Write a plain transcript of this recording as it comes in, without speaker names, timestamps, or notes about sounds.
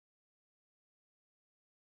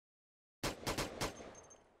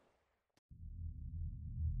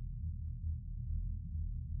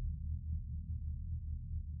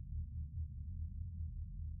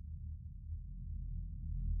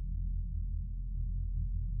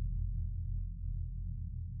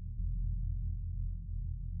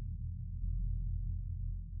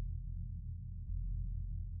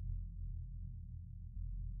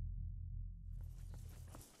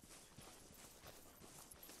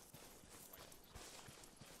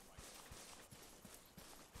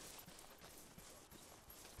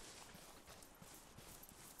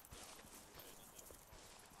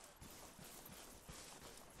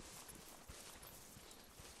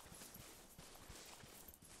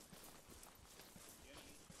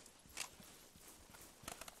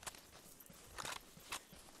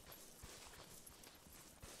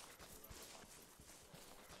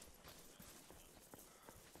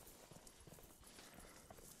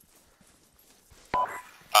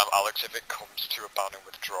Alex, if it comes to abandoned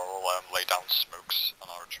withdrawal, lay down smokes on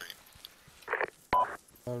our retreat.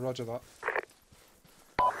 Roger that.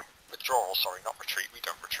 Withdrawal, sorry, not retreat. We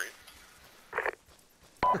don't retreat.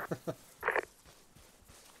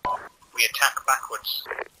 We attack backwards.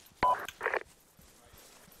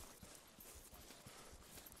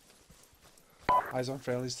 Eyes on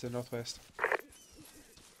friendlies to the northwest.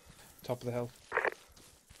 Top of the hill.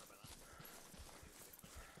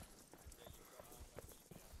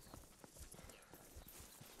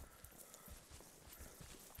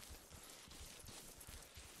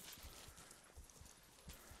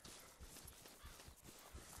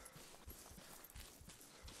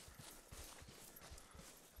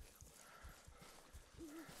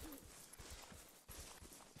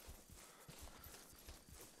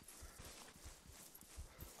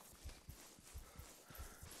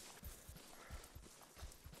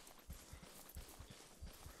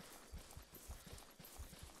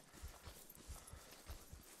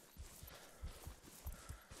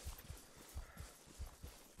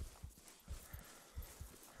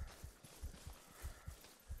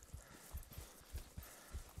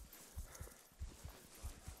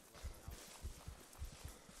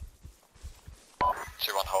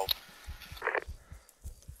 Two on hold.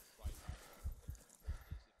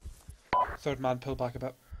 Third man, pull back a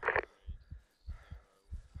bit.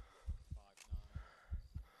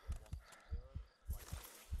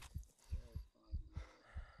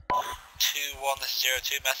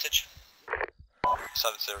 2102 message.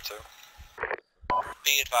 702.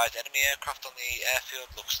 Be advised, enemy aircraft on the airfield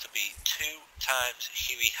looks to be 2 times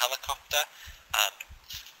Huey helicopter and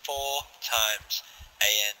 4 times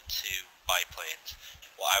AN2 biplanes.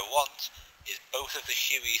 What I want is both of the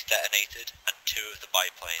Hueys detonated and 2 of the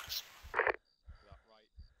biplanes.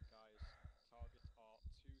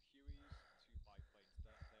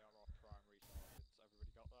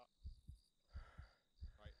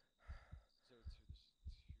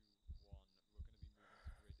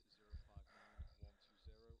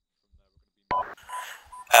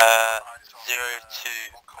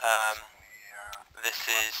 This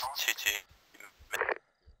is 22.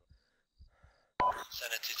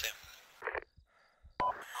 Send it 22.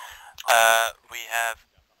 We have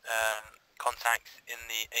contacts in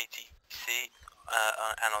the ATC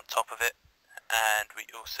and on top of it, and we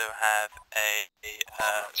also have a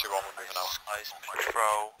 2-1, we're moving out. size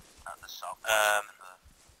patrol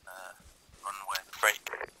runway break.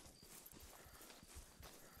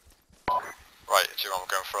 Right, 2-1, we're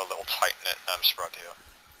going for a little tight-knit spread here.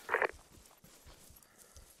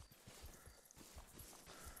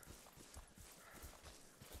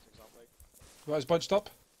 Right, it's bunched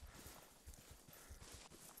up.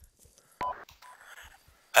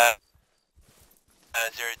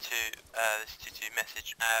 02, this is 22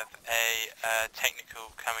 message. I have a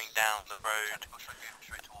technical coming down the road,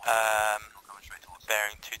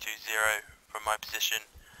 bearing 220 from my position.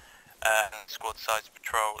 Squad size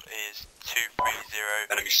patrol is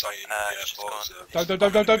 230. Enemy sighting. Down.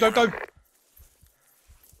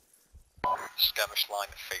 Skirmish line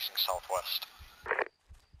facing southwest.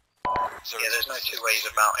 Yeah, there's no two ways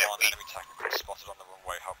about it. Enemy technical spotted on the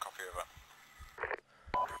runway. How copy of it?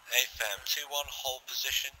 AFM 2-1, hold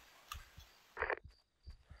position. Do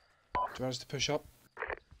you want us to push up?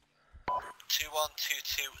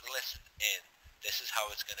 2122, listen in. This is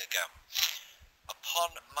how it's going to go.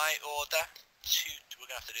 Upon my order,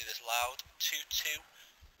 we're going to have to do this loud. 2-2,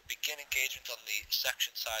 begin engagement on the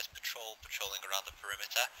section size patrolling around the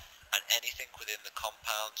perimeter and anything within the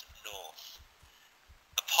compound north.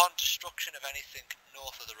 Upon destruction of anything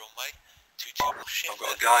north of the runway, 2-2 will shift. I've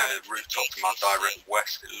got a guy on the rooftop to my direct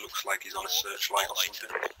west. It looks like he's on a searchlight or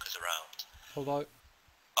something. Around. Hold out.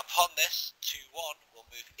 Upon this, 2-1 will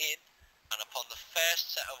move in, and upon the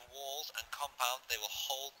first set of walls and compound, they will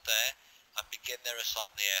hold there and begin their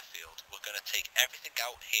assault on the airfield. We're going to take everything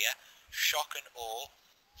out here, shock and awe,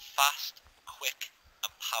 fast, quick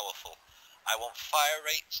and powerful. I want fire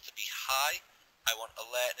rates to be high, I want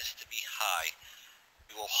alertness to be high.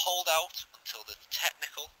 We will hold out until the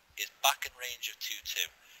technical is back in range of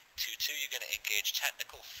 2-2. 2-2, you're going to engage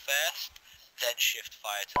technical first, then shift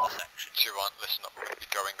fire to the section. 2-1, listen up, we're going to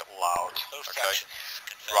be going loud, Both okay? sections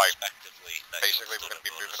confirm Right. respectively. Basically, we're going to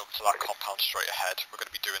be moving up to that compound straight ahead. We're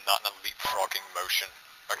going to be doing that in a leapfrogging motion,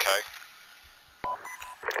 okay?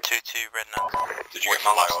 2-2, red now. Did you get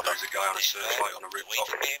my last? There's a guy on a searchlight on a The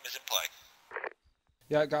rooftop. waiting game is in play.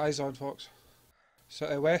 Yeah, got eyes on, Fox.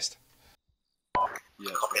 So, west.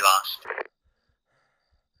 Yeah. Copy last.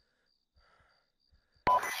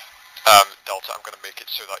 Delta, I'm going to make it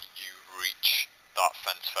so that you reach that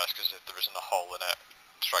fence first, because if there isn't a hole in it,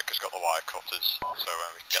 Striker's got the wire cutters, so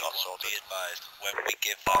we can get that sorted. Be advised, when we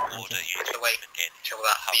give that order, you need to move in. Till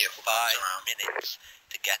that Have vehicle 5 comes around. minutes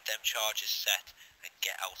to get them charges set and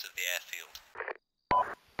get out of the airfield.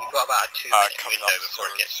 You've got about a 2-minute Coming window up, before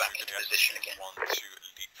it gets back into position again. Want to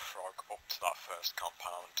leapfrog up to that first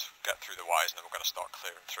compound, get through the wires, and then we're going to start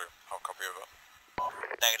clearing through. How copy over?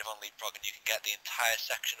 Negative on leapfrog, and you can get the entire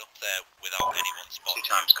section up there without anyone spotting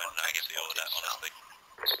 2 times you when I give the order, honestly.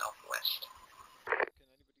 Southwest.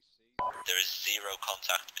 There is 0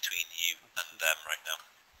 contact between you and them right now.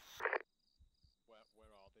 Where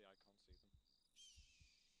are they? I can't see them.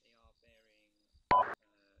 They are bearing 225.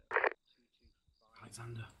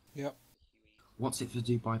 Alexander. Yep. What's it for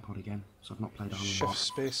do bipod again? So I've not played Island Shift Rock.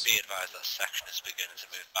 space. Be advised that section is beginning to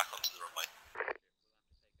move back onto the runway.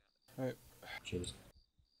 Right. Cheers.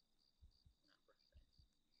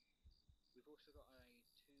 We've also got a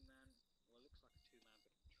 2-man, well it looks like a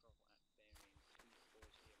 2-man patrol at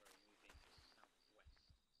bearing 240 moving southwest.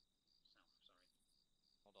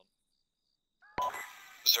 Hold on.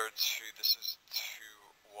 02, this is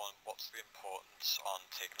 2-1. What's the importance on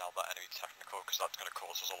taking out that enemy technical? Because that's going to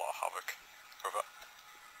cause us a lot of havoc. Over.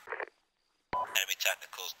 Enemy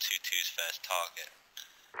technicals, 2-2's first target.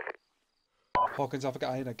 Hawkins, I've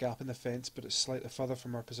got eye in a gap in the fence, but it's slightly further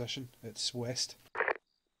from our position. It's west.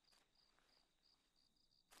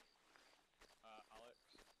 Alex.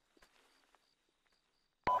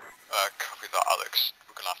 Copy that, Alex.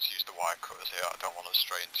 We're going to have to use the wire cutters here. I don't want to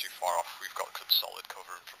stray in too far off. We've got good solid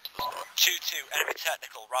cover in front of us though. 2-2, enemy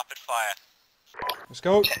technical, rapid fire. Let's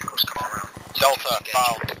go. Technicals coming around. Delta,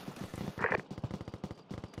 found.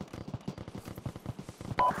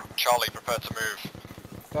 Charlie, prepare to move.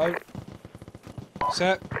 Down.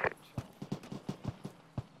 Set.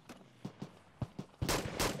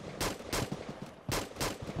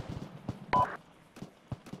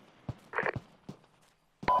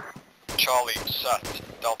 Charlie, set.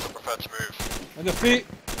 Delta, prepare to move. On your feet.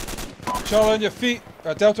 Charlie on your feet.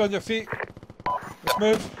 Delta on your feet. Let's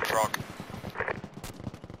move. Frog.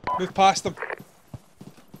 Move past them.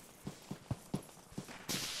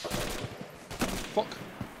 Fuck.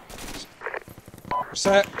 We're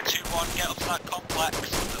set. 2-1, get up to that complex,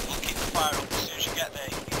 and we'll keep the fire up as soon as you get there.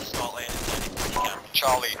 You need to start laying anything you can.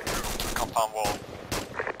 Charlie, move up to the compound wall.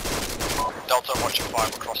 Delta, watch your fire,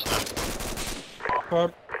 we're crossing it.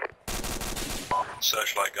 Firm.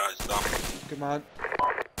 Searchlight guys done. Good man.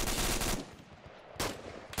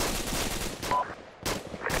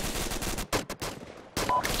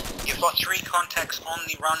 You've got 3 contacts on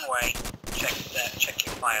the runway. Check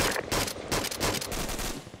your fire.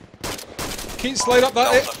 Keats, light up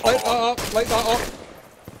that Delta, it. Light that up. Light that up.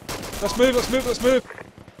 Let's move, let's move, let's move.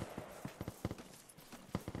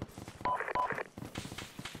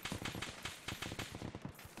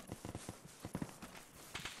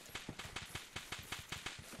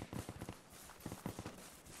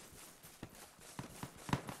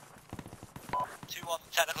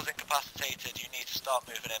 Technicals incapacitated, you need to start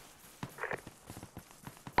moving in.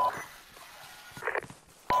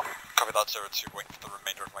 Copy that, 02, waiting for the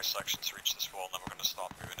remainder of my section to reach this wall, and then we're going to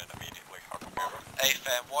start moving in immediately. How come over?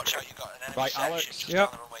 Airframe, watch out, you've got an enemy Right, section Alex. just Yep.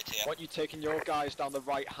 down the runway to you. Want you taking your guys down the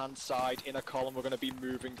right hand side in a column. We're going to be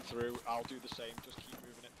moving through. I'll do the same. Just keep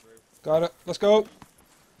moving it through. Got it. Let's go.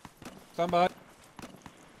 Stand by.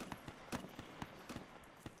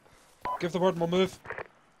 Give the word and we'll move.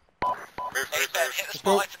 Move, move, Airframe, move. hit the Let's go.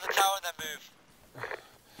 spotlight in the tower and then move.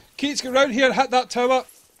 Keats, get round here and hit that tower.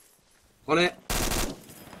 On it.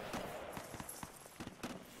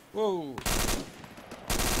 Whoa.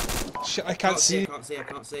 Shit, I can't see. I can't see. I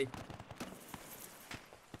can't see.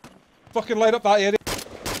 Fucking light up that area.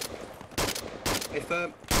 Hey,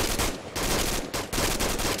 firm.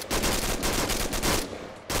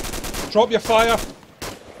 Drop your fire.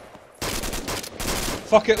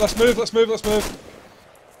 Fuck it, let's move, let's move, let's move.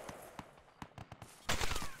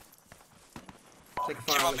 Take a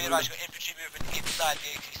Do you fire. want me to advise you got infantry moving inside the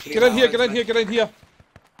ATC? Get in here, get in here, get in here.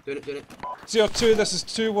 Doing it, doing it. 02, this is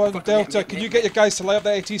 2-1 Fucking Delta. hit, Can hit, you hit. get your guys to light up the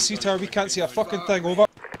ATC tower? We can't see a fucking thing, over.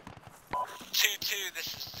 2-2, this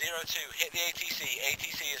is 02, hit the ATC.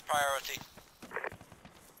 ATC is priority.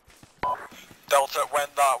 Delta, when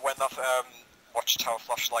that watchtower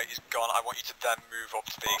flashlight is gone, I want you to then move up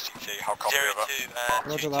to the ACT. How copy over?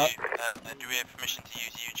 Roger that. Do we have permission to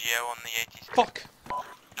use UGO on the ATC? Fuck.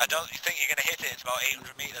 I don't think you're going to hit it, it's about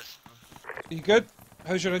 800 metres. Are you good?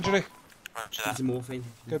 How's your injury? Roger Need some morphine.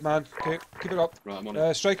 Good man. Okay, keep it up. Right, I'm on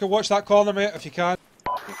it. Striker, watch that corner, mate, if you can.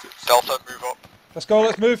 Delta, move up. Let's go,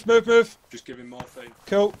 let's move, move, move. Just give him morphine.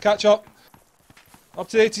 Cool, catch up. Up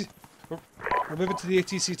to the ATC. We're moving to the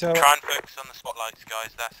ATC tower. Try and focus on the spotlights,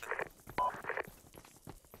 guys, that's it.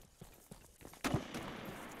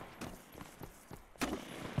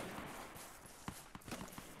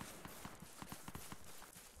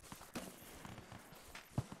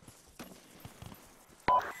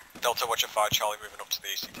 Delta, watch your fire. Charlie moving up to the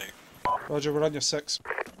ACT. Roger, we're on your 6.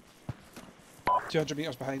 200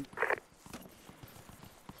 metres behind.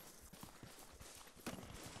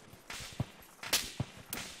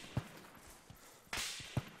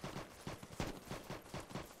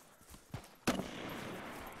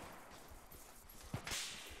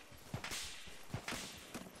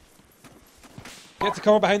 Get to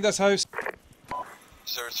cover behind this house.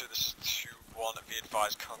 02, this is 2-1. Be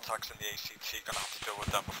advised, contacts in the ACT. Gonna have to deal with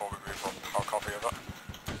them before we move on. How copy of it?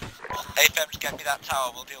 Airframes, get me that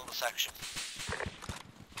tower. We'll deal with the section.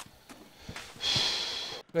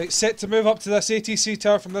 Right, set to move up to this ATC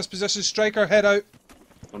tower from this position. Striker, head out.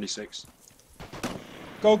 26.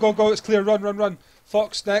 Go, go, go. It's clear. Run, run, run.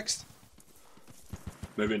 Fox, next.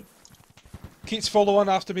 Moving. Keats, follow on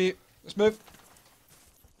after me. Let's move.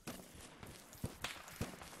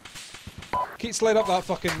 Keats, light up that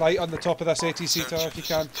fucking light on the top of this ATC tower if you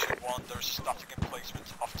can. 2-1, there's a static emplacement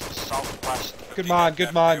off to the southwest. Good man,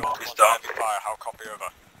 good man. He's down. Fire, how copy over?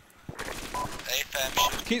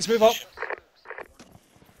 Airframes, Keats, move up.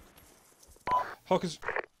 Hawkins,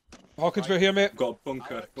 we're here, mate. Got a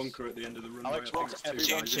bunker at the end of the runway. Alex, once I think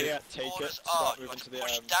everyone's here, take it, orders start are you moving want to to the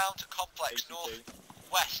push down to complex ACT.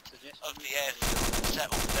 northwest of the airfield, set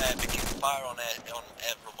up there, begin fire on air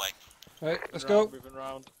runway. Right, let's go. Moving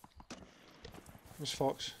round. Where's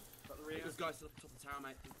Fox? There's guys still up top of the tower,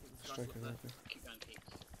 mate. There's guys Striker, still up there. okay. Keep going, keep.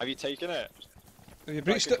 Have you taken it? Have you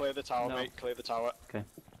breached it? Clear the tower, No. mate. Clear the tower. On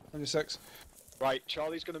your 6. Right,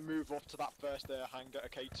 Charlie's going to move up to that first air hangar.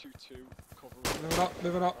 Okay, 2-2. Cover. Moving up,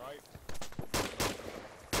 moving up. Alright.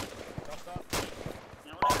 Got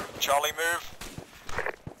that? Charlie, move.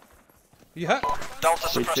 You hit? Delta,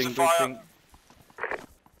 suppress the fire.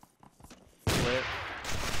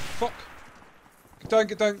 Fuck. Get down,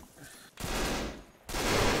 get down.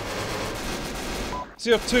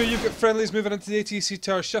 02, you've got friendlies moving into the ATC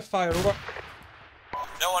tower. Shift fire, over.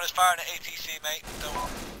 No one is firing at ATC, mate. No.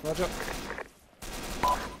 Roger.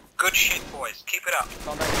 Good shit, boys. Keep it up.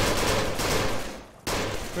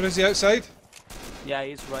 Where is he, outside? Yeah,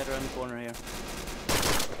 he's right around the corner here.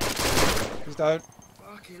 He's down.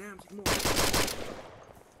 Fucking hell, I'm taking more.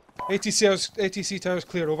 ATC tower's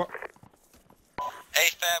clear, over.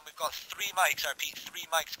 AFM, we've got 3 mics. I repeat, 3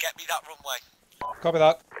 mics. Get me that runway. Copy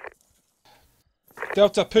that.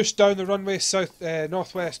 Delta, push down the runway south,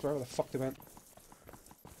 northwest, wherever the fuck they went.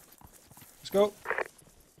 Let's go.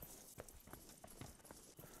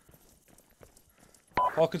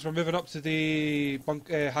 Hawkins, we're moving up to the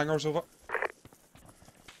hangars, over.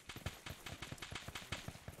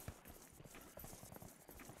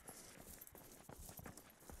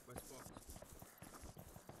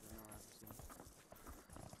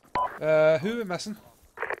 Who are we missing?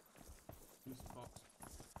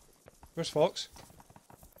 Where's Fox?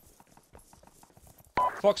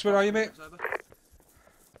 Fox, where are you, mate?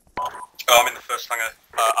 Oh, I'm in the first hangar.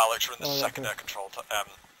 Alex, we're in the Oh, second okay. air control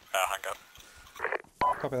hangar.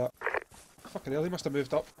 Copy that. Fucking hell, he must have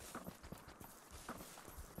moved up.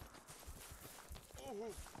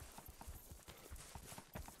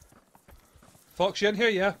 Fox, you in here?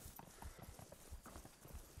 Yeah.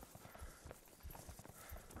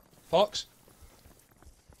 Fox?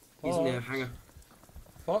 He's in the hangar.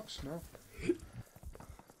 Fox? No.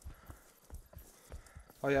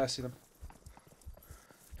 Oh yeah, I see them.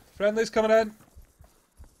 Friendlies coming in.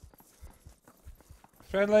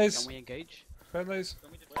 Friendlies. Can we engage? Friendlies.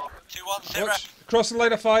 2-1, sit rep. Watch. Crossing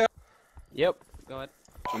line of fire. Yep. Go ahead.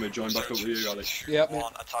 Want me to join back up with you, Alex? Yeah, mate.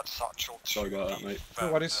 1 attached satchel to Sorry about that, the mate.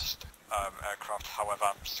 No worries. furthest, aircraft. However,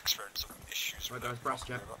 I'm just experiencing some issues with Right, guys, it. brass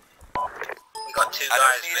check. We've got 2 I don't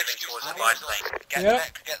guys need moving excuses, towards the please. biplane. Yeah.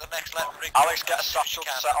 Get the next left rig. Alex, get a satchel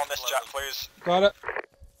set on this jet, please. Got it.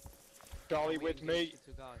 Charlie with me.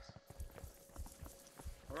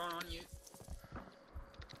 We're on you.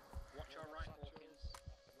 Watch our right, Hawkins.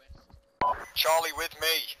 West. Charlie, with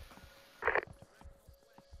me.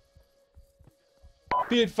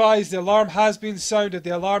 Be advised, the alarm has been sounded.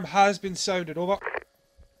 The alarm has been sounded. Over.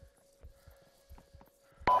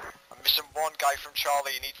 I'm missing one guy from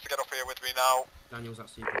Charlie. He needs to get up here with me now. Daniel's at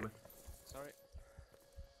sea for me. Sorry.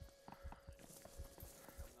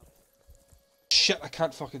 Shit, I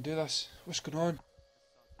can't fucking do this. What's going on?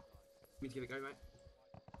 Me to give it a go, mate.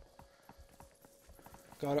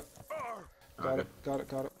 Got it. Alright, Got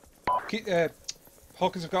it.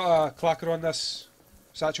 Hawkins have got a clacker on this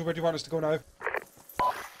satchel. Where do you want us to go now?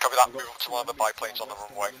 Copy that. Move up to one of the biplanes on the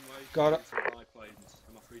runway. Got it. Biplanes.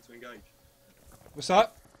 Am I free to engage? What's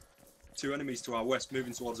that? 2 enemies to our west,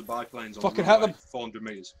 moving towards the biplanes on Fucking the hit runway, them. 400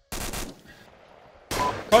 metres.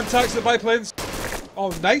 Contacts the biplanes. Oh,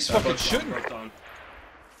 nice fucking Both down, shooting. both down.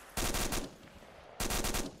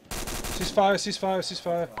 Ceasefire, ceasefire,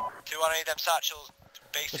 ceasefire. 2-1, I need them satchels.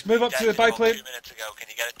 Let's move up to the dead biplane. 2 minutes ago. Can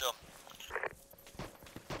you get it done?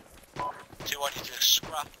 2-1, you to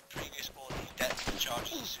scrap previous order. You detonate the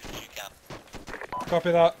charges as soon as you can.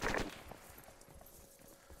 Copy that.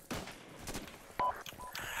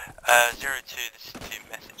 02, this is team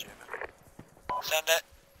message over. Send it.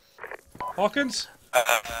 Hawkins?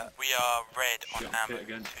 We are red on ammo.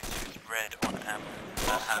 again. 2-2 is red on ammo.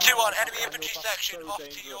 2-1, enemy infantry section off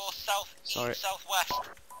to your Sorry. southwest.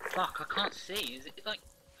 Fuck, I can't see. Is it like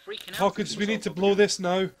freaking out? Hawkins, we need to blow this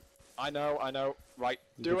now. I know. Right,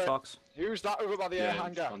 do Good it. fox. Who's that over by the air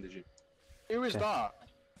hangar? You? Who is Okay. that?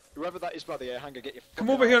 Whoever that is by the air hangar, get your Come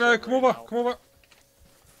fucking over here arse now, over come it over, now. come over.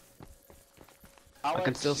 I can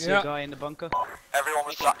Alex, still see Yeah. a guy in the bunker. Everyone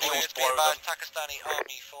was that Please be advised, Takistani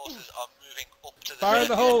army forces are moving up to the Fire in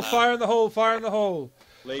the hole, fire in the hole, fire in the hole.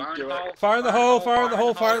 Lee, Fire in do the it. hole. Fire in the hole, fire in the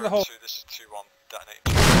hole, fire in the hole. This is 2-1,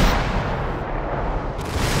 detonating.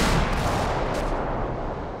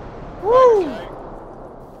 Woo!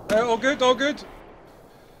 All good, all good.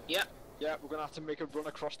 Yeah. Yeah, we're gonna have to make a run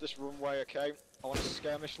across this runway, okay? I want a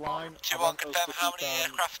skirmish line. I 2-1, want us confirm to how keep, many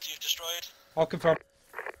aircraft you've destroyed. I'll confirm.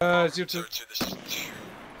 02. 02, this is 2-1.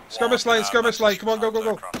 Skirmish line, skirmish line, come on, go, go,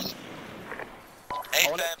 go. I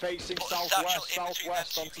want it facing southwest,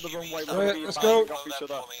 southwest onto the runway. We're Right, gonna be let's go. banging off each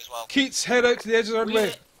other. Keats, head out to the edge of the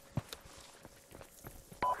runway.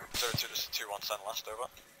 02, this is 2-1, send last over.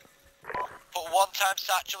 Put one-time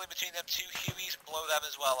satchel in between them two Hueys, blow them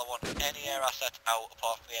as well. I want any air assets out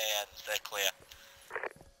apart from the ANs, they're clear.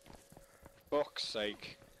 Fuck's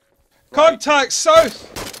sake. Contact south!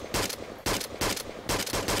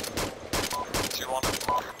 2-1.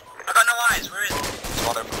 I got no eyes, where is it? 2-1,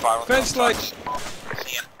 open fire on the Fence line. contacts.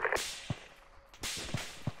 See ya.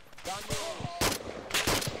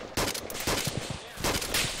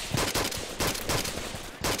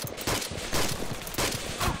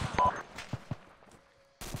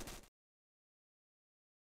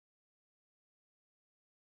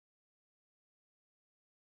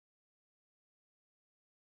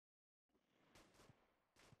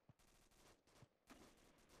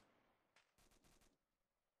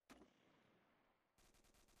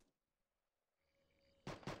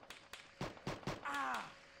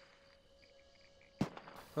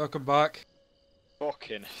 Welcome back.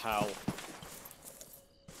 Fucking hell.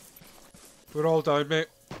 We're all down, mate.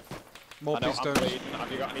 I know, Maltby's I'm down. bleeding.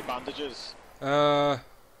 Have you got any bandages?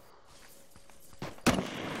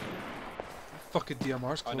 Fucking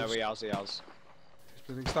DMR's I closed. know he has. He's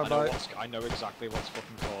bleeding. I Stand know, by. I know exactly what's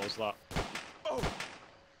fucking caused that.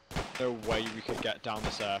 No way we could get down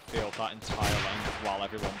this airfield that entire length while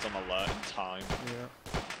everyone's on alert in time.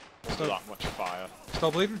 Yeah. Under Still- that much fire. Still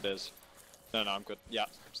bleeding? It is. No, I'm good. Yeah,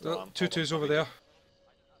 still am. 2-2's over there.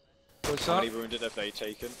 What's How that? many wounded have they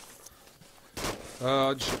taken?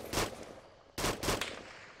 Just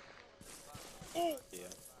Yeah.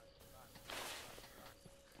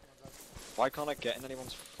 Why can't I get in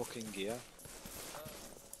anyone's fucking gear?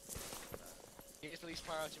 Here's the least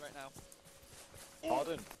priority right now.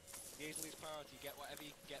 Pardon? Here's the least priority. Get whatever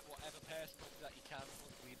personal that you can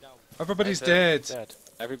once we down. everybody's dead. Dead.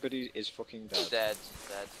 Everybody is fucking dead. Dead.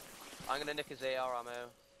 I'm gonna nick his AR ammo.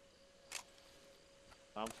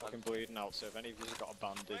 I'm fucking bleeding out, so if any of you have got a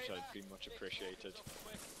bandage, I'd be much appreciated.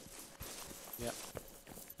 Yep.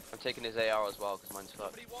 I'm taking his AR as well, because mine's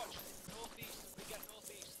fucked. Somebody watch northeast. We get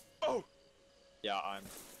northeast. Yeah, I'm...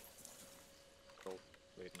 Cool.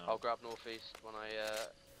 Bleeding out. I'll grab northeast when I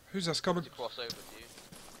Who's this coming? to cross over to you.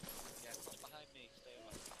 Yeah, cross behind me. Stay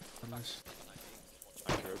away. Nice. Behind me. Watch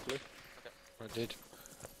Thank you, Oakley. Okay. I did.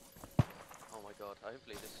 Oh my god,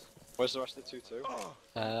 hopefully this Where's the rest of the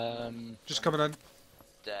 2-2? Just coming in.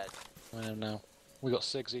 dead. I know now. We got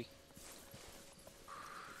Sigsy.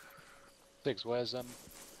 Sigs, where's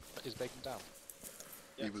is Bacon down?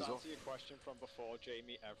 Yeah, He was to off. answer your question from before,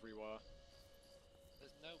 Jamie, everywhere.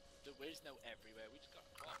 there is no everywhere. We just got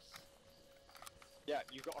across. Yeah,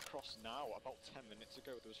 you got across now. About 10 minutes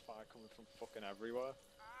ago, there was fire coming from fucking everywhere.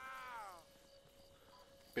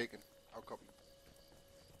 Bacon, how copy?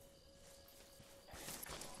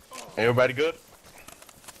 Everybody good?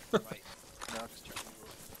 Right. No, just checking.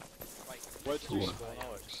 Right. Where did you spawn,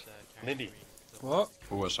 Alex? Lindy. What?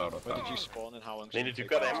 Who was out of Where that? did you spawn and how long Lindy, did you've it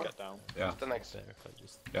got take you ammo? to get down? Yeah. The next.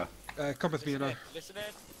 Come with me now. Listen in.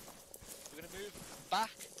 We're gonna move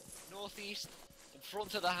back northeast in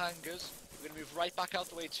front of the hangars. We're gonna move right back out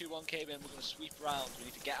the way 2-1 came in. We're gonna sweep round. We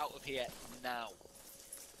need to get out of here now.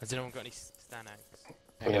 Has anyone got any Stanags?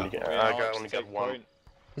 We're gonna get, I only got one.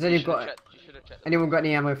 Has anyone got? Anyone got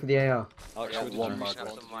any ammo for the AR? Alex, Yeah, where did one you mark. spawn?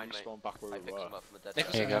 Some of mine, Did you mate. spawn back where I we picked were? some up from the dead.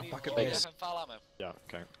 Nicholas, There you go. need Back at more base. FM foul ammo. Yeah,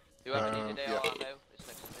 okay. Whoever needed AR yeah. ammo, it's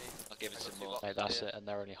next to me. I'll give it I've some got two more. boxes Mate, that's here. it, and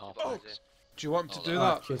they're only half Two boxes max. Do you want me to do Oh,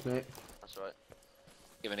 that? Cheers, mate. That's right.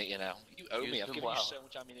 Giving it you now. You owe Use me. I've them given you well. so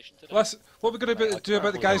much ammunition today. Let's. What we're gonna do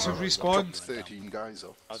about the guys who've Dropped respawned? 13 guys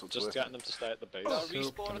off. I'm So it's just worth getting it. them to stay at the base. I'll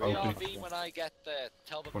respawn in the RV when I get there.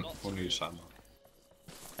 Tell them not to move.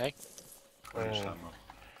 Hey?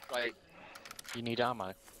 Right, You need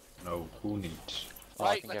ammo? No, who needs? Well,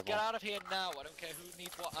 I right, can let's give get one. out of here now. I don't care who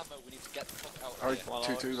needs what ammo. We need to get the fuck out of Alright,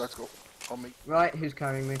 here. 2-2, let's go. On me. Right, who's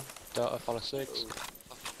carrying me? Delta follow 6.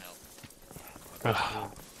 Fucking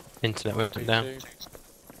hell. Internet went down.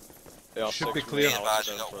 Should be clear. Be advised,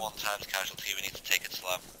 we've got 1 times casualty, we need to take it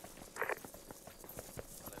slow.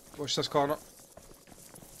 Watch this corner.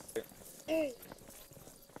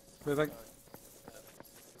 Moving.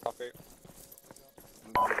 Copy.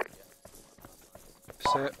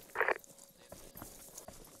 Set.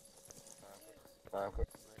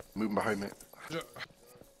 Moving behind me.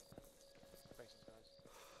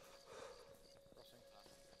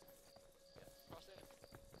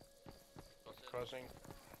 Crossing.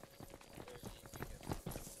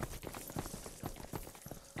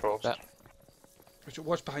 Crossed. That. Richard,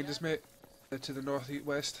 watch behind us, mate. To the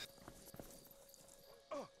north-west.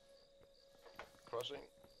 Crossing.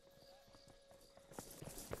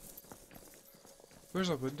 Where's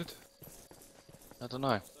our wounded? I don't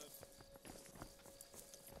know.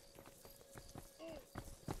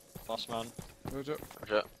 Last man. Roger.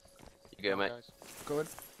 Roger. You go, mate. Go in.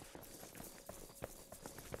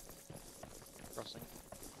 Crossing.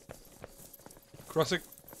 Crossing.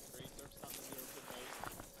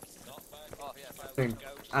 Boom.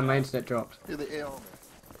 And my internet dropped. Here they are,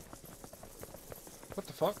 What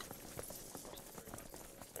the fuck?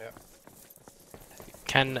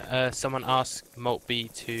 Can someone ask Maltby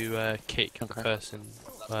to kick the person,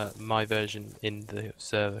 my version, in the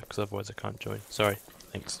server, because otherwise I can't join. Sorry.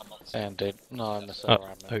 Thanks. And dude, no, I'm the server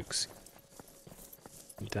admin. Oaks.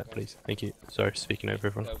 Do that, please. Thank you. Sorry for speaking over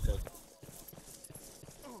everyone.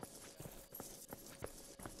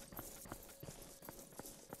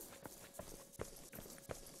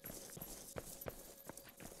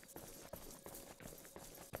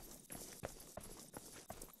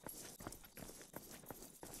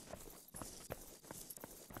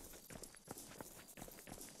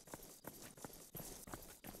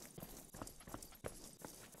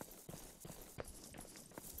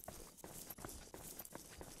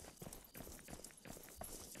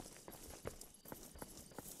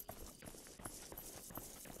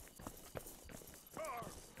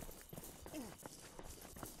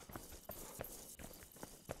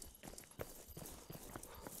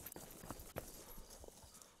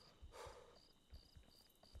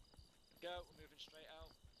 Go, we're moving straight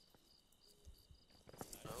out.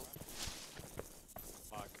 No.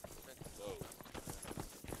 Fuck. Whoa.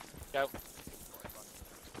 Go.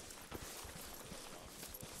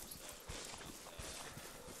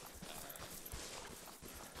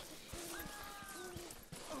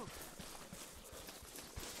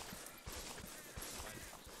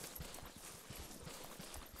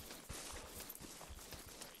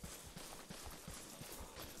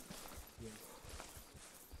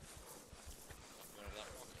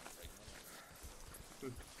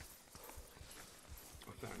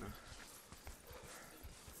 Oh, fair enough.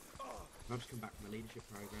 I've just come back from a leadership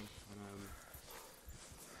program, and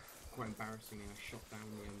quite embarrassingly, I shot down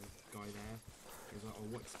the guy there. He was like, "Oh,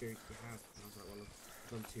 what experience do you have?" And I was like, "Well, I've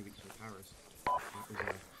done 2 weeks in Paris." That was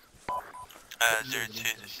 02,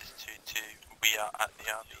 this is 22. We are at the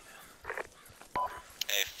RV.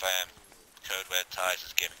 If code word ties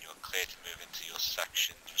has given you a clear to move into your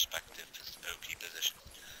section's respective Oakley position.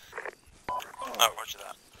 Oh, roger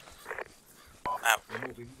that. Out.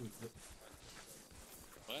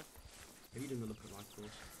 What? Have you done the look at life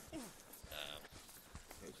course?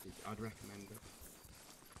 I'd recommend it.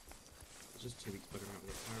 It's just 2 weeks bugging out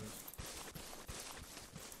with Paris.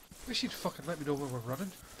 Wish you'd fucking let me know where we're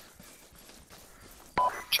running.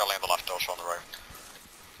 Charlie on the left, also on the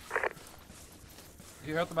right.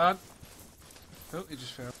 You heard the man? Oh, he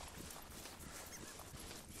just fell.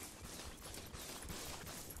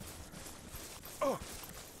 Oh!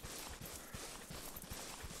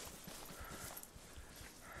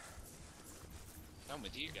 I'm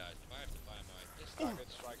with you guys. If I have to find my pistol.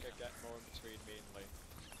 Target striker, get more in between me and Lee.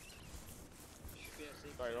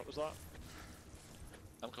 Sorry, what was that?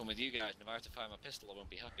 I'm coming with you guys, and if I have to find my pistol, I won't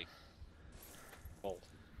be happy. Well.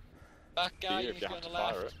 Back guy, you need to be on the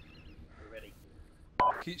left. We're ready.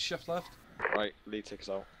 Keith, shift left. Right, Lee takes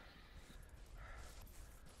out.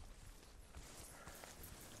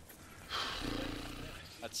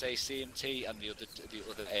 I'd say CMT and the other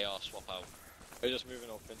AR swap out. We're just moving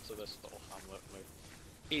up into this little hamlet. Like.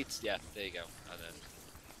 Keats, yeah, there you go. And then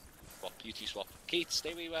swap, UT swap. Keats,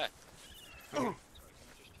 stay where you were.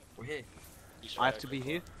 We're here. I have to be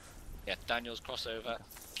here? Yeah, Daniel's crossover.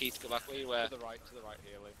 Keats, go back where you were. To the right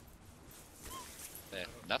here, Lee. There.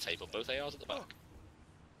 And that's how you put both ARs at the back.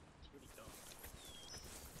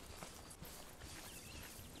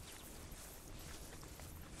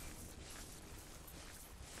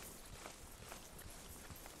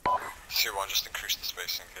 C1, just increase the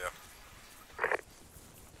spacing here.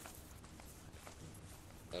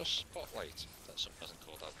 No spotlight. That something hasn't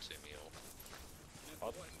called out to me or.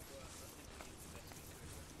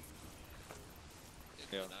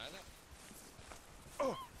 Yeah.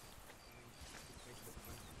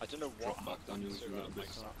 I don't know what Drop back, Daniel, to you got a bit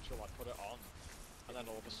like satchel. I put it on, and then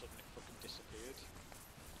all of a sudden it fucking disappeared.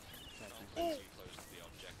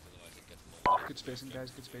 Good spacing,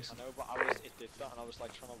 guys. Good I spacing. know, but it did that, and I was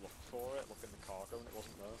like trying to look for it, look in the cargo, and it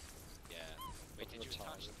wasn't there. Yeah. Wait, did you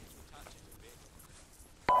attach it?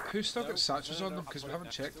 Who's still got satchels on them? Because we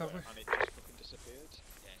haven't checked, have we? And it just fucking disappeared.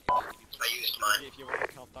 I used mine. If you want to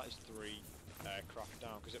count that as 3 aircraft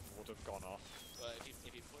down, because it would have gone off. But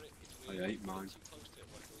if you put it, it's I weird. ate mine. Too close to it,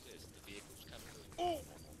 what it is, the vehicle's kind of.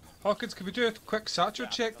 Hawkins, can we do a quick satchel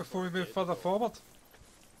check before we move further forward?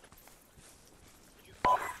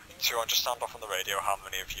 C1, just stand off on the radio. How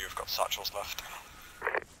many of you have got satchels left?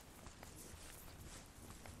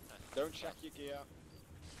 Don't check your gear.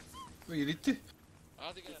 Well, you need to.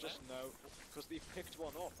 Are they You gonna just know, because they've picked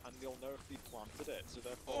one up, and they'll know if they planted it, so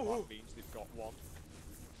therefore that means they've got one.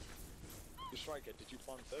 The striker, did you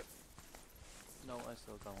plant it? No, I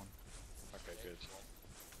still got one. Okay, good.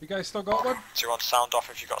 You guys still got one? C1, sound off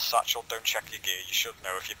if you got a satchel. Don't check your gear. You should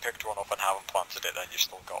know if you picked one up and haven't planted it, then you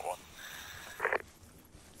still got one.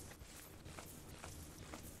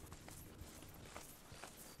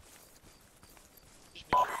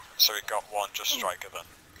 So we got one, just striker then.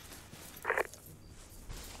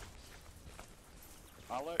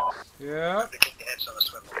 Alex? Yeah.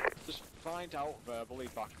 Just find out verbally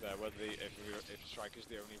back there whether if striker's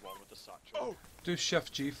the only one with the satchel. Do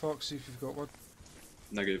shift G, Fox, see if you've got one.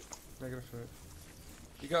 Negative. Negative, right.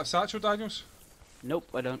 You got a satchel, Daniels? Nope,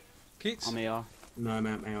 I don't. Keats? I'm AR. No, I'm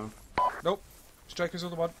out now. Nope. Striker's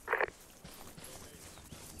on the one.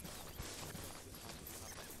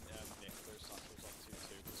 Nick, those satchels on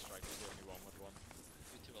 2-2, but striker's the only one with one.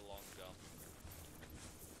 2-2 a long gun.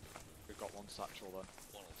 We've got one satchel then.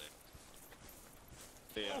 One will do.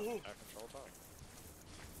 The air control tower.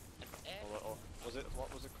 Or was it,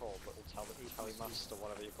 what was it called? Little telemast or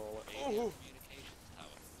whatever you call it. Communications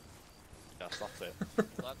tower. Yes, that's it.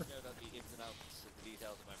 Glad to know that the ins and outs of the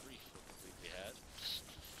details of my brief were completely heard.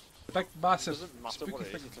 The big, massive, It doesn't matter what it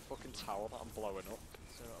is, thing. it's a fucking tower that I'm blowing up.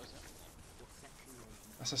 So what was that?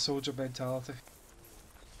 That's a soldier mentality.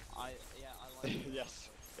 I like Yes,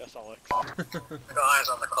 Alex. Got eyes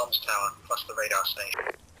on the comms tower, plus the radar station.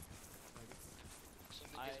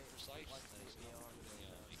 Something isn't precise.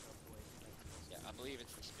 Yeah, I believe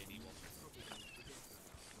it's the spinny one.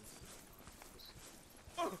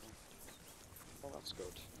 Well, that's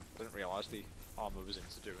good. I didn't realise the armour was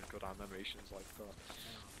into doing good animations like that.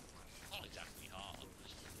 Not exactly hard.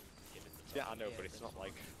 Just give it the Yeah, I time. know, but it's not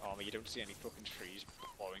like armour. You don't see any fucking trees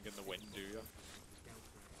blowing in the wind, do you?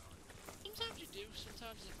 Sometimes you do,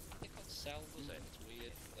 sometimes they can't sell, does it? It's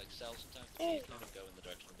weird. Like sell sometimes the trees kind of go in the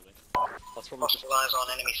direction of the wind. That's probably just... Possible eyes on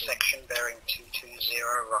enemy section bearing 220,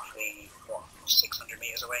 roughly, what, 600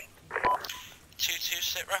 meters away. 2-2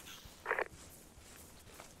 sit rep.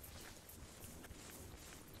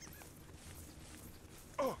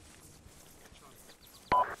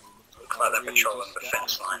 Looks like they're patrolling the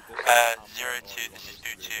fence line. 02, this is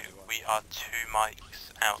 22. We are 2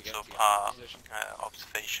 mics out of our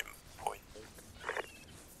observation point.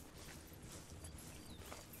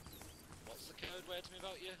 What's the code word to me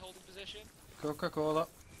about your holding position? Coca-Cola.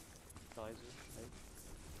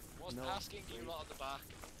 What's asking you lot at the back?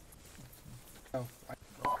 Oh,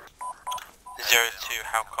 02,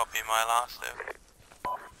 how copy my last over?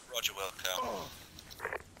 Roger, Wilco.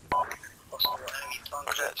 Possible enemy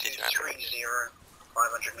bunker 230,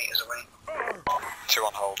 500 meters away. 2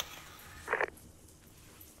 on hold.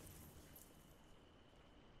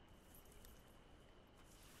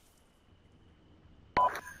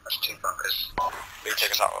 That's 2 bunkers. Lee,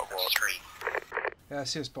 take us out at walk. 3. yeah, I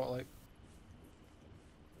see a spotlight.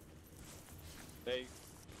 They...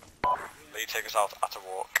 Lee, take us out at a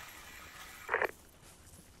walk.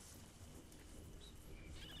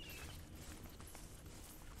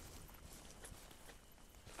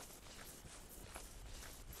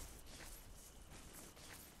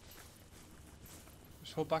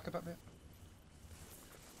 Just hold back a bit, mate.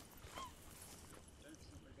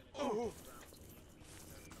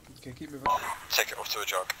 Okay, keep moving. Take it up to a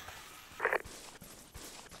jog.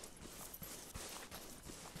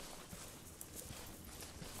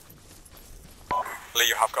 Lee,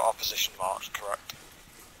 you have got our position marked, correct?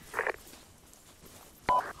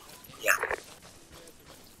 Yeah.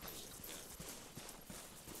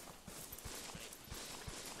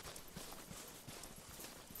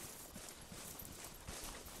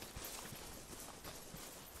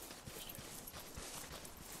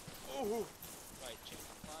 Right, change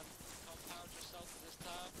the plan. Compound yourself to this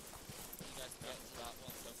town. You guys can get into that one.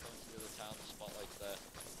 Don't go into the other town. The spotlight's there.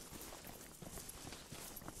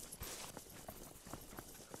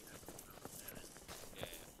 Yeah.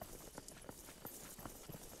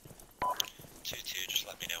 2-2, just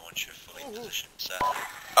let me know once you're fully positioned, sir.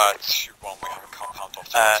 2-1, we have a compound off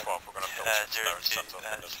to the 12, we're going to build some there and set up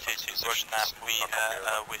in those 2-2, Roger that.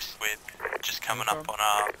 We're just coming up on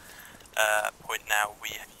our point now. We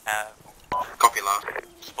have Copy that.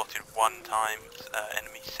 spotted 1 times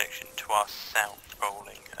enemy section to our south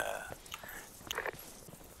rolling.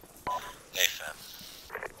 AFM.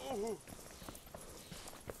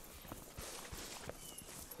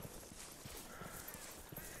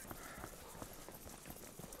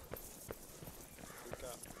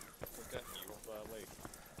 Good get you up Lee.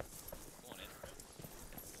 Go on in.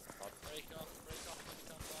 Break off when you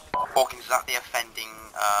come back. Hawkins, is that the offending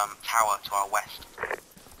tower to our west?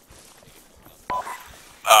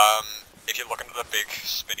 If you're looking at the big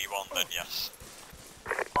spinny one, then yes.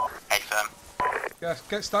 Hey, firm. Yeah,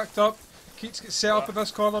 get stacked up. Keats, get set up in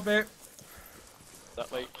this corner, mate. That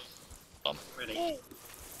Lee. Ready.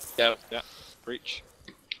 Yeah. Breach.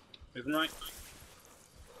 Moving right.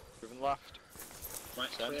 Moving left. Right,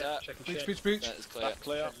 Centre. clear. Checking Breach, shed. breach, breach. That is clear. Back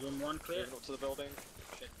clear. Shed room 1 clear. Moving up to the building.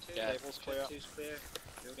 Shed 2. Yeah. Table's clear. Shed 2's clear.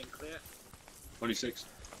 Building clear. 26.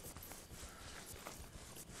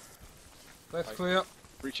 Left clear.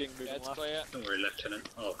 Breaching, moving Head's left. clear. Don't worry, Lieutenant.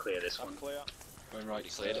 I'll clear this one. I'm clear. Going Already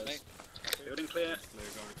cleared it, mate. Building clear.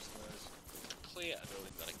 Clear, going upstairs. Clear a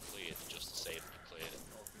building that I cleared just to say that I cleared it.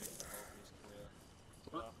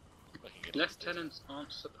 What? Looking good. Lieutenants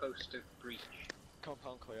aren't supposed to breach.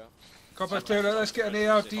 Compound clear. Compound clear, let's get an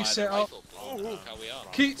ARD set up. Look how we are.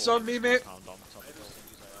 Keats on me, mate. Compound on top of the building.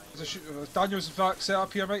 There's a Daniel's in fact set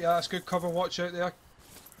up here, mate. Yeah, that's good cover, watch out there.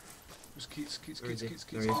 There's Keats.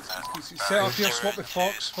 Set up here, swap with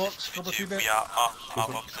Fox. Fox, come with you, mate. We are off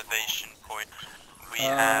our observation point. We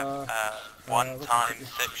have 1 time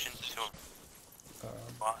section to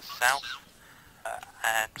our south,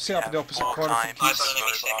 and Set up in the opposite corner from times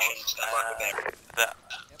Keats.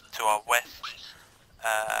 to our west,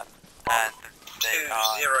 and they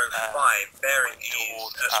are 205, bearing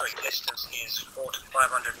towards distance is 400 to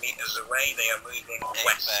 500 meters away. They are moving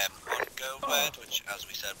west. On go word, which as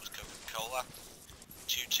we said was Coca-Cola.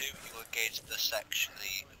 2-2, you will engage the section,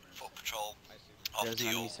 the foot patrol off to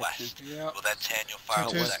your west. Yeah. Will then turn your fire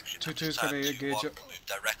section. 2-2's going to engage it. Move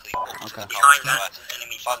directly up to the Okay. tower,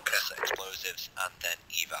 bunker explosives, and then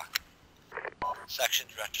evac.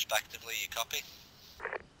 Sections retrospectively, you copy?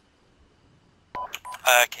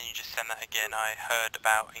 Can you just send that again? I heard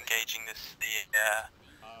about engaging the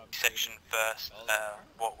section first.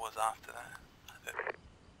 What was after that?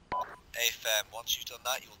 AFM, once you've done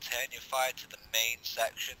that, you will turn your fire to the main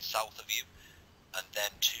section south of you, and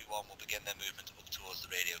then 2-1 will begin their movement up towards the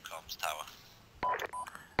radio comms tower.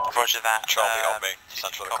 Roger that. Charlie on me, Did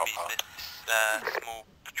centre you of the copy compound. this small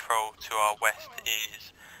patrol to our west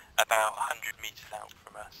is about 100 meters out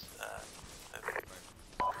from us.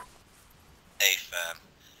 AFM.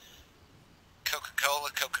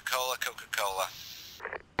 Coca-Cola.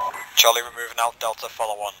 Charlie, we're moving out, Delta,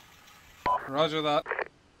 follow on. Roger that.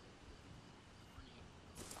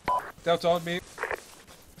 Delta on me.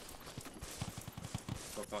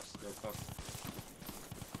 Go past.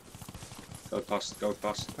 Go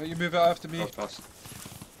past. Right, you move it after me. Go past.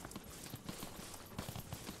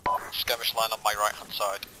 Skirmish line on my right hand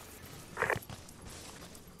side.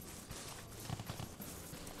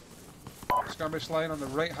 Skirmish line on the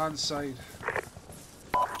right hand side.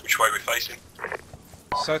 Which way are we facing?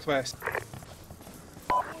 Southwest.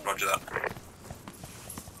 Roger that.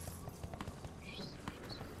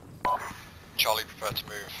 Charlie, prefer to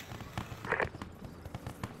move.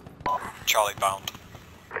 Charlie bound.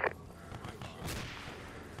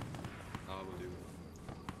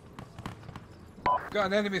 Got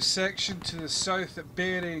an enemy section to the south at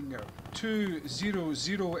bearing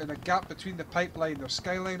 200 in a gap between the pipeline. They're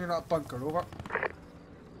skylining at a bunker, over.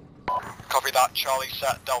 Copy that, Charlie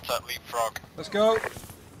set, Delta, leapfrog. Let's go.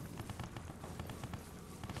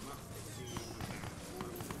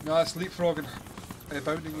 No, that's leapfrogging.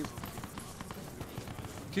 Bounding you.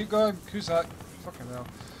 Keep going. Who's that? Fucking hell.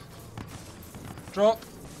 Drop.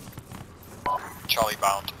 Charlie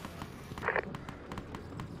bound.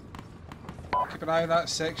 Keep an eye on that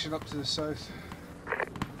section up to the south.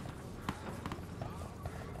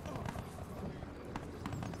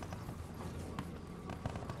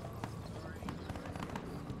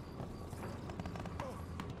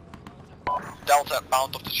 Delta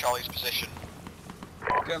bound up to Charlie's position.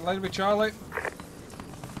 Get in line with Charlie.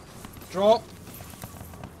 Drop.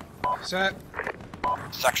 Set.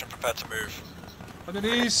 Section prepared to move. On your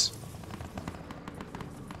knees.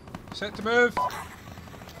 Set to move.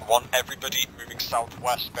 One, everybody moving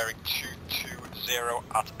southwest, bearing 220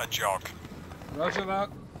 at a jog. Roger that.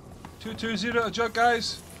 220 at a jog,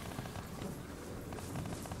 guys.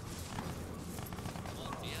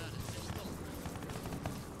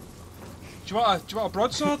 Do you want a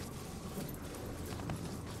broadsword?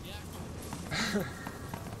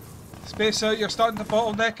 Space out, you're starting to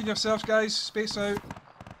bottleneck in yourselves, guys. Space out.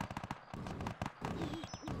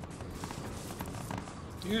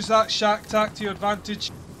 Use that shack tack to your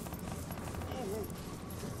advantage.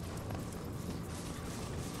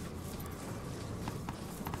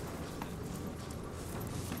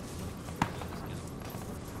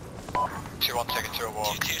 Take it to a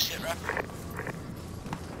walk. 2-2 sit rep.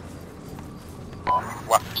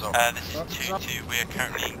 Weapons up. This is 2-2. We are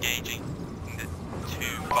currently engaging the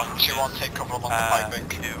two bunkers 2-1, take cover along the piping.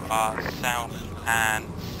 to our south and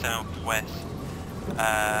southwest.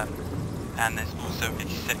 And there's also a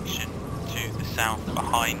section to the south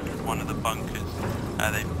behind one of the bunkers.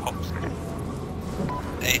 They've popped.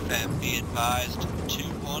 AFM, be advised,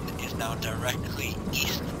 2-1 is now directly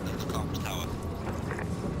east of the comms tower.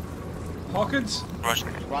 Hawkins?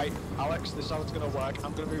 Right, Alex, this is how it's going to work.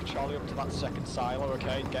 I'm going to move Charlie up to that second silo,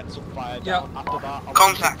 okay? Get some fire down. After that, I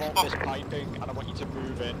want you to bomb this piping and I want you to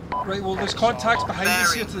move in. Right, well there's contacts behind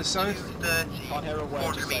us here to the south. Can't hear a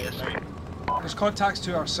word you say, mate. There's contacts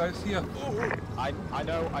to our south here. I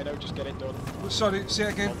know, just get it done. Sorry, say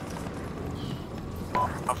it again.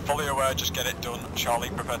 I'm fully aware, just get it done. Charlie,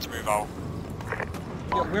 prepare to move out.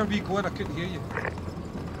 Yeah, where are we going? I couldn't hear you.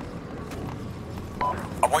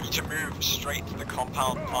 I want you to move straight to the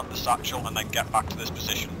compound, plant the satchel, and then get back to this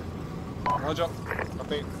position. Roger.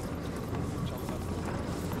 Copy.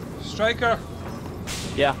 Striker.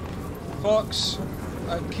 Yeah. Fox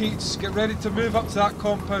and Keats, get ready to move up to that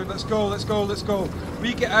compound. Let's go, let's go, let's go.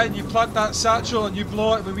 We get in, you plant that satchel and you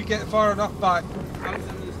blow it when we get far enough back.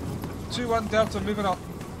 2-1 Delta moving up.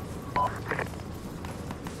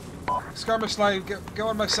 Skirmish line, get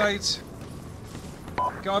on my sides.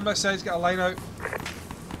 Get on my sides, get a line out.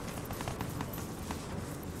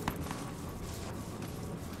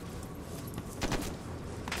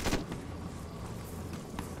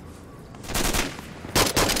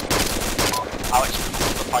 Alex, move up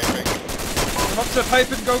to the piping. Come up to the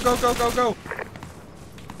piping, go, go, go, go, go.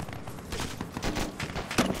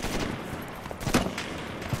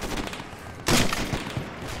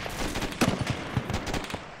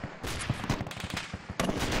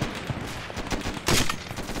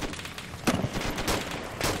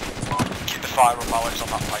 Fire up, Alex, on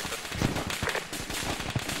that piping.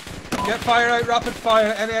 Get fire out, rapid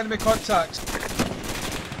fire, any enemy contacts.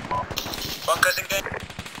 Bunkers engaged.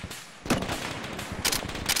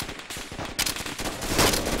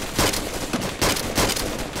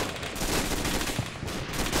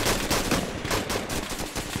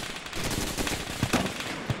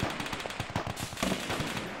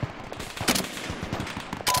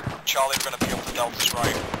 Charlie, we're going to peel to Delta's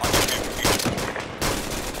right. On your move.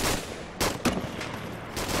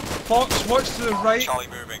 Fox, watch to the right. Charlie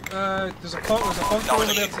moving. There's a bunker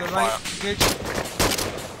over there to the right. Engage.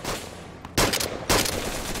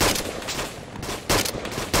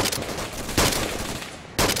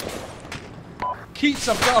 Keats,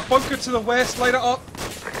 I've got a bunker to the west. Light it up.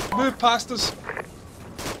 Move past us.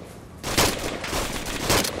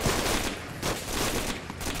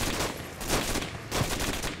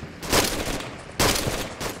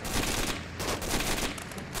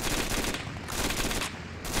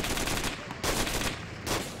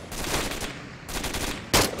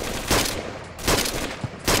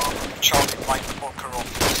 Charlie, light the bunker up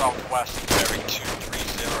to the southwest, bearing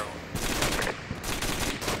 230.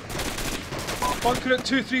 Bunker at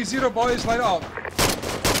 230, boys, light it up.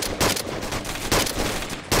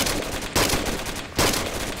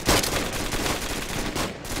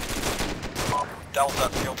 Delta,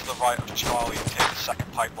 peel to the right of Charlie and take the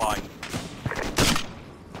second pipeline.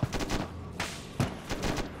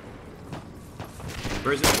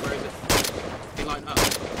 Where is it? Where is it? Be lined up.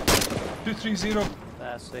 230.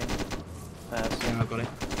 Passing. Yeah, I've got it.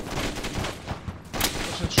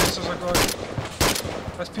 What's the officers are going.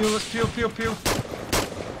 Let's peel.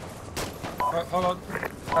 Right, hold on.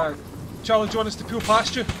 Charlie, do you want us to peel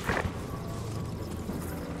past you?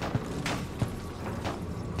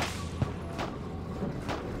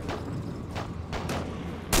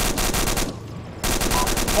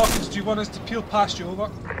 Hawkins, do you want us to peel past you?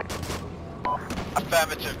 Over.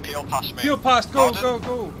 Affirmative, peel past me. Peel past, go, Pardon?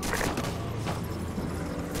 go.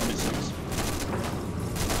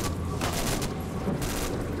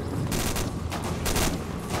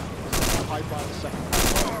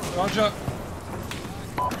 Roger.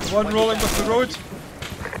 One rolling with the road.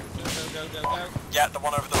 Go. Yeah, the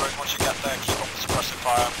one over the road, once you get there, keep up the suppressive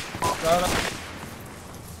fire. Got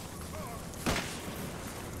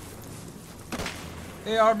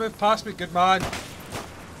it. AR, move past me, good man.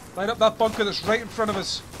 Line up that bunker that's right in front of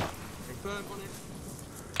us.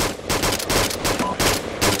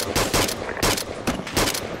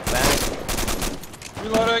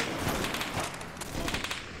 Reloading.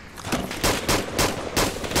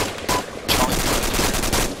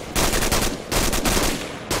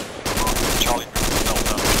 Charlie,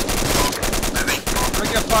 Delta.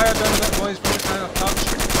 Bring your fire down a bit, boys. Bring it down a touch.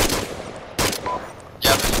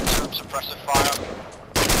 Yeah, there's some suppressive fire.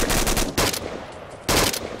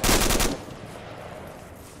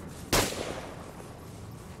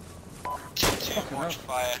 Watch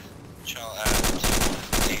fire.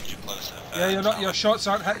 Danger closer. Yeah, your shots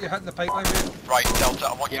aren't hitting the pipeline, mate. Right, Delta,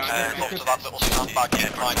 I want you to move up to that little sandbag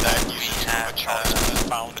right there and use it to charge.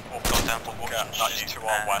 Found up or down for Yeah, that's to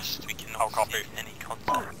our west. We can I'll copy. any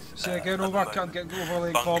contact. Say again, over. I'm getting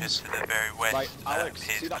overlaying comms. To the very west. Right, Alex,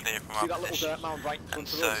 appears see that clear from our little position. dirt mound right in front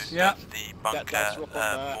of So us? Yeah. the That's bunker up on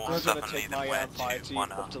there. more I'm going to southerly take than my where fire team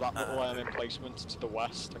 2-1 up to that little emplacement to the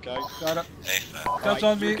west, okay? Got it. Hey, Job's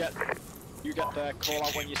on me. You get there, call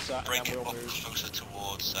out when you're set, and break then it we'll up move. closer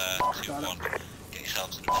towards 2-1. Get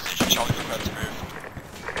yourselves in a position. Charlie, prepare to move.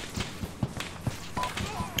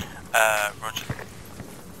 Roger.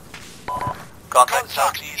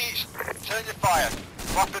 Contact east. Turn your fire.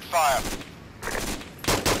 Rapid fire.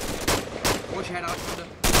 Watch your head out, Thunder.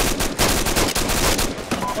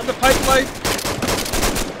 On the pipeline.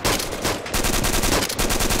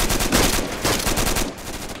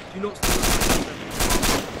 Do not stand up, Thunder.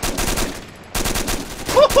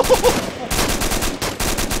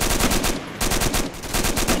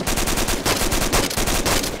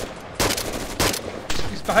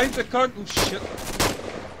 He's behind the cunt. Oh shit.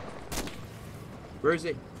 Where is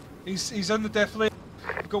he? He's in the defilade.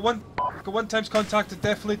 Got one times contact at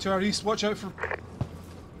defilade to our east. Watch out for.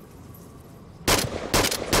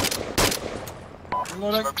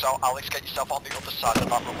 Reloading. Smokes out, Alex, get yourself on the other side of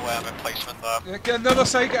that little emplacement there. Yeah, get another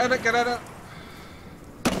side. Get in it. Get in it.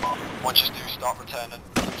 Once you do, start returning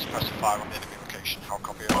suppressive fire on the enemy location. I'll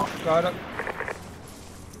copy it up. Got it.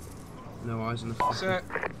 No eyes on the fucker. Set.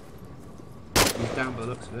 He's down by the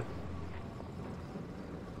looks of it.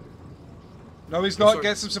 No, he's not.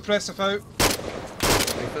 Get some suppressive out.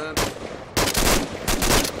 Stay firm.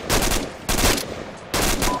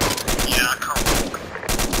 Yeah, I can't walk.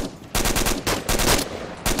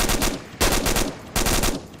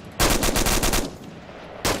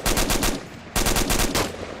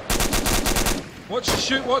 Watch and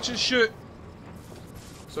shoot. Watch and shoot.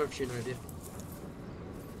 Sorry for shooting an idea.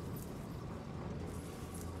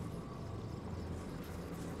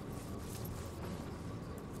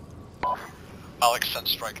 Alex, send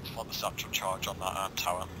Striker to fund the satchel charge on that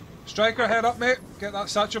tower. Striker, head up, mate. Get that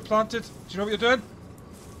satchel planted. Do you know what you're doing?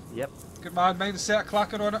 Yep. Good man. Mind the set a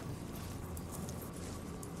clacker on it.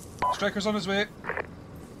 Striker's on his way.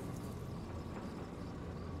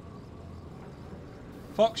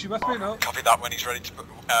 Fox, you with me now? Copy that. When he's ready to put,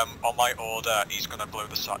 on my order, he's going to blow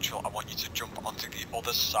the satchel. I want you to jump onto the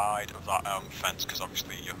other side of that fence, because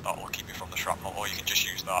obviously that will keep you from the shrapnel, or you can just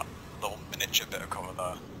use that little miniature bit of cover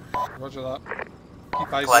there. Roger that.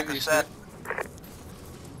 Keep eyes Like out I east, said. mate.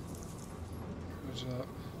 Roger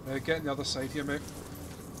that. Get on the other side here, mate.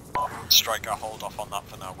 Striker, hold off on that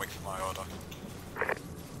for now. Wait for my order.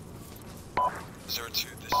 02,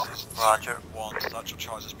 this is Roger. 1. Satchel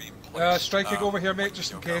charge has been placed. Striker, go over here, mate,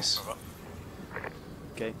 just in case.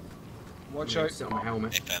 Okay. Watch I'm out. gonna sit on my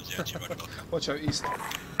helmet. Watch out east.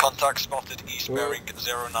 Contact spotted east bearing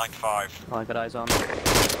 095. Oh, I got eyes on.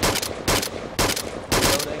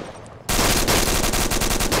 Reloading.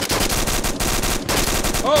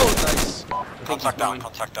 Oh, nice. Contact down,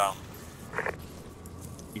 contact down.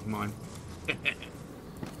 He's mine.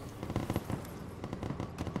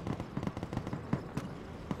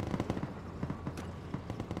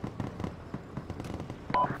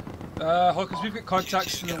 Hawkins, we've got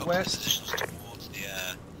contacts to the west. Towards the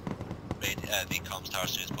comms tower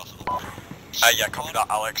as soon as possible. Yeah, copy that,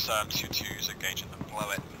 Alex. 2-2's engaging them. Blow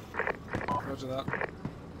it. Roger that.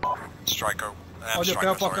 Striker. On your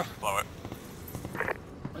belt buckle. Blow it.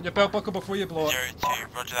 On your belt buckle before you blow it.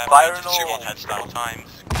 0-2, roger that. Fire Fire in all. 2-1 heads down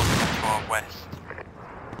times. To our west.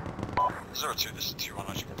 0-2, this is 2-1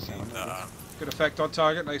 as you can see. Good effect on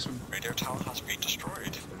target, nice one. Radio tower has been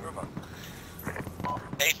destroyed. Over.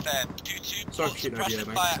 Hey, 2-2, Sorry for shooting over you, suppressive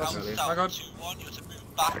mate. fire That's out earlier. south. Hang on. 2-1, you're to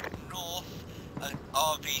move back north and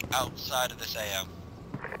RV outside of this AM.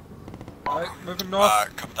 Right, moving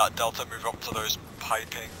north. Copy that, Delta, move up to those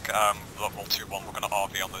piping. Level 2-1, we're going to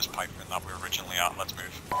RV on those piping that we were originally at. Let's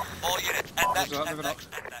move. All units, NX, Roger that, moving up.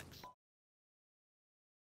 NX.